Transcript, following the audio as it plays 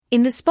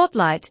In the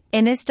spotlight,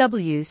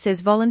 NSW says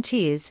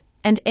volunteers,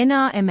 and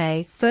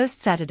NRMA first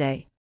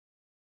Saturday.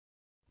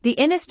 The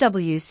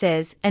NSW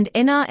says and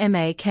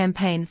NRMA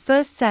campaign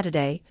First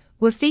Saturday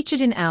were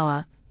featured in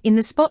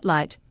the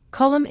Spotlight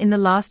column in the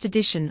last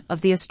edition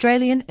of the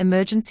Australian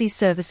Emergency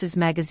Services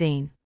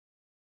magazine.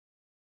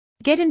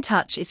 Get in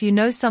touch if you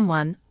know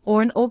someone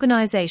or an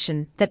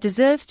organisation that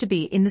deserves to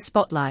be in the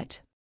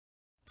spotlight.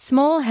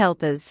 Small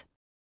helpers.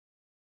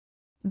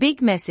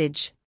 Big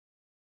message.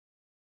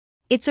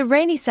 It's a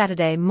rainy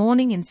Saturday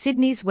morning in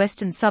Sydney's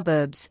western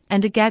suburbs,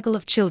 and a gaggle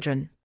of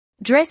children,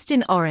 dressed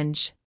in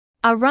orange,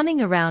 are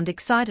running around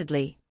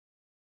excitedly.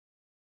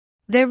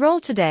 Their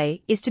role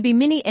today is to be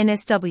mini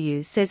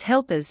NSW says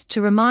helpers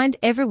to remind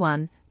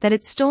everyone that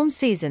it's storm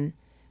season,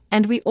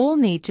 and we all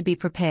need to be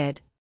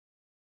prepared.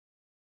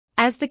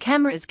 As the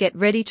cameras get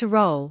ready to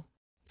roll,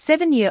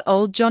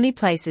 7-year-old Johnny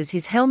places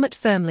his helmet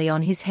firmly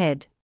on his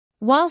head,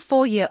 while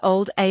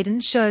 4-year-old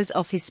Aiden shows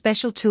off his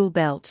special tool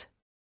belt.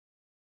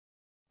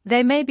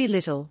 They may be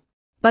little,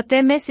 but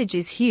their message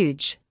is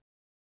huge.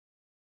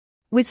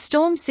 With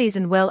storm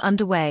season well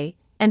underway,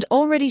 and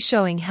already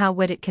showing how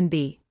wet it can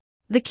be,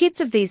 the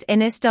kids of these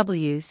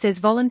NSW says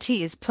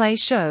volunteers play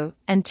show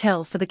and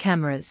tell for the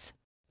cameras,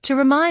 to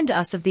remind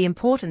us of the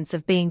importance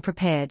of being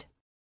prepared.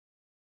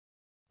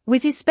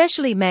 With his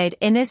specially made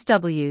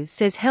NSW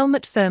says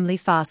helmet firmly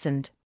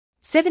fastened,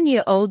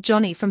 7-year-old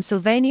Johnny from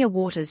Sylvania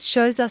Waters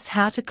shows us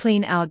how to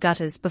clean our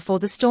gutters before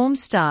the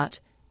storms start,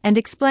 and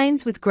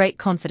explains with great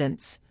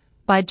confidence,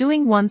 by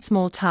doing one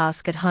small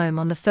task at home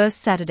on the first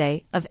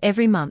Saturday of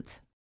every month,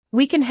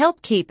 we can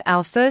help keep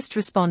our first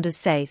responders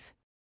safe.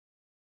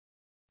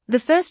 The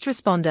first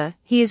responder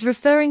he is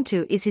referring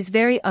to is his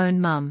very own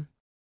mum.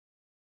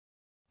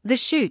 The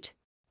shoot,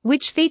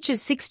 which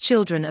features 6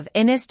 children of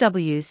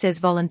NSW says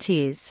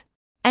volunteers,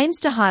 aims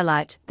to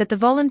highlight that the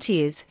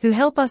volunteers who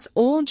help us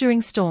all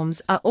during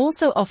storms are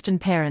also often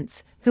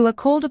parents who are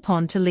called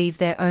upon to leave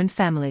their own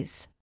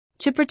families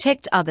to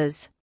protect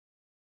others.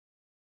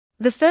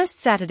 The First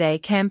Saturday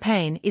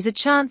campaign is a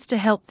chance to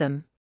help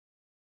them.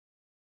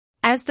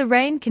 As the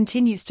rain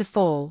continues to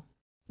fall,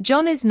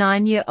 John's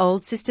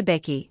 9-year-old sister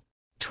Becky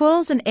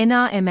twirls an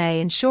NRMA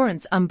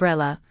insurance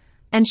umbrella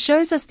and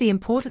shows us the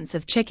importance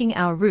of checking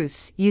our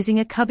roofs using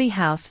a cubby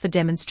house for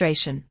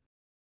demonstration.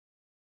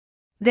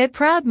 Their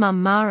proud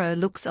mum Maro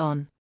looks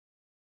on.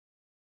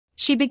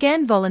 She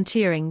began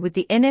volunteering with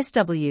the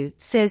NSW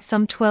says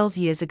some 12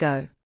 years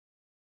ago.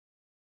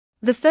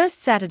 The First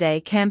Saturday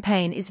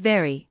campaign is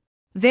very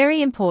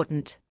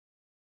important.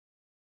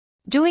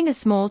 Doing a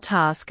small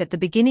task at the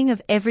beginning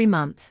of every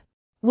month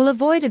will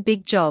avoid a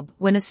big job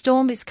when a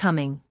storm is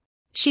coming,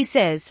 she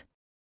says.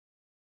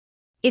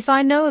 If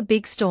I know a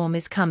big storm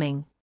is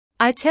coming,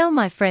 I tell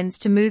my friends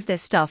to move their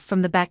stuff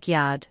from the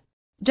backyard.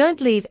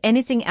 Don't leave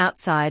anything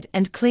outside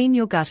and clean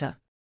your gutter.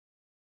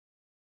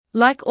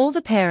 Like all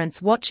the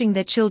parents watching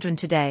their children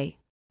today,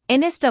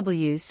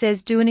 NSW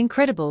says do an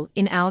incredible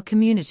in our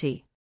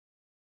community.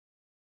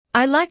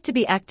 I like to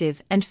be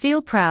active and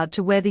feel proud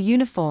to wear the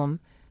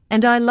uniform,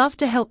 and I love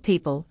to help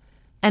people,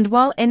 and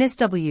while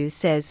NSW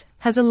says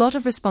has a lot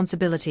of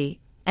responsibility,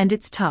 and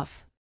it's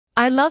tough,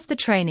 I love the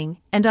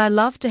training and I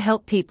love to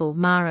help people,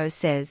 Maro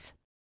says.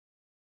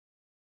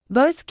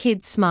 Both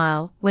kids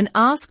smile when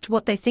asked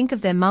what they think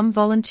of their mum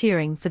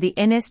volunteering for the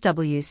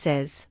NSW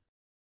says.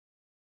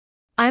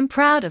 I'm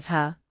proud of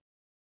her,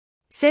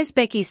 says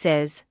Becky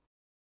says.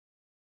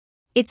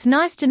 It's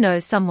nice to know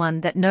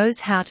someone that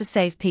knows how to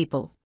save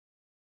people.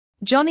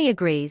 Johnny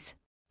agrees.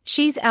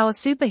 She's our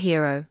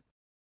superhero.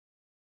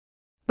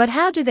 But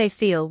how do they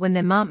feel when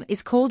their mum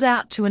is called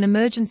out to an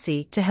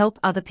emergency to help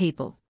other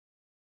people?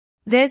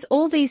 There's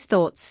all these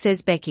thoughts,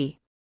 says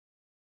Becky.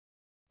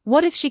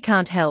 What if she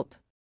can't help?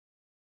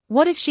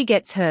 What if she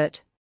gets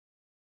hurt?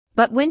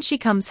 But when she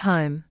comes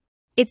home,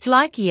 it's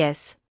like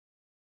yes,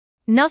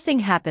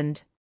 nothing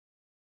happened.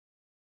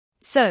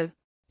 So,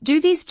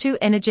 do these two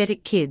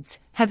energetic kids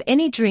have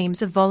any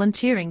dreams of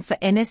volunteering for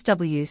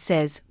NSW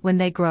says when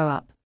they grow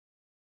up?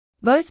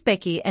 Both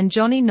Becky and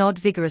Johnny nod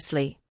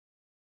vigorously.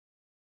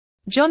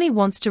 Johnny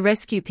wants to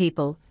rescue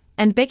people,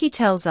 and Becky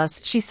tells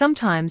us she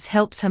sometimes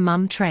helps her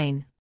mum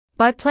train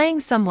by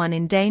playing someone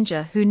in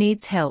danger who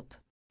needs help,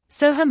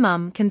 so her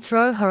mum can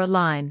throw her a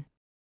line.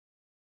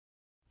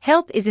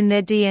 Help is in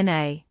their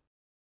DNA.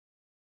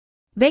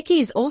 Becky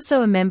is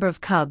also a member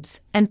of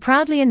Cubs and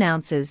proudly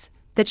announces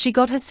that she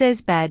got her SES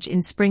badge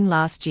in spring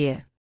last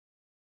year.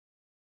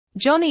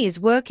 Johnny is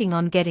working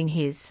on getting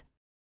his.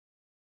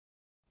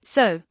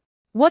 So,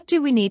 what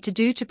do we need to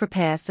do to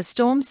prepare for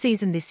storm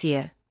season this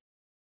year?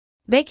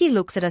 Becky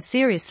looks at us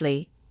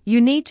seriously.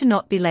 You need to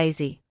not be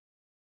lazy.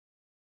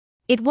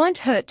 It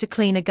won't hurt to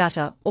clean a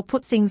gutter or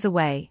put things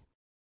away.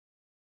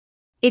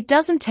 It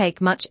doesn't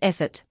take much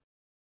effort.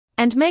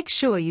 And make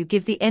sure you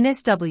give the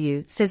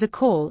NSW says a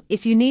call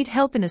if you need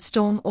help in a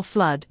storm or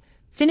flood,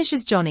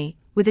 finishes Johnny,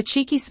 with a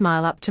cheeky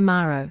smile up to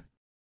Maro.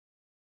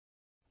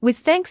 With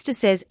thanks to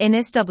says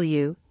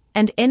NSW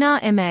and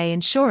NRMA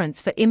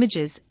Insurance for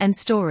images and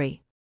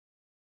story.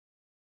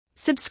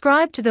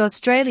 Subscribe to the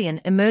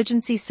Australian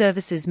Emergency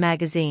Services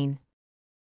magazine.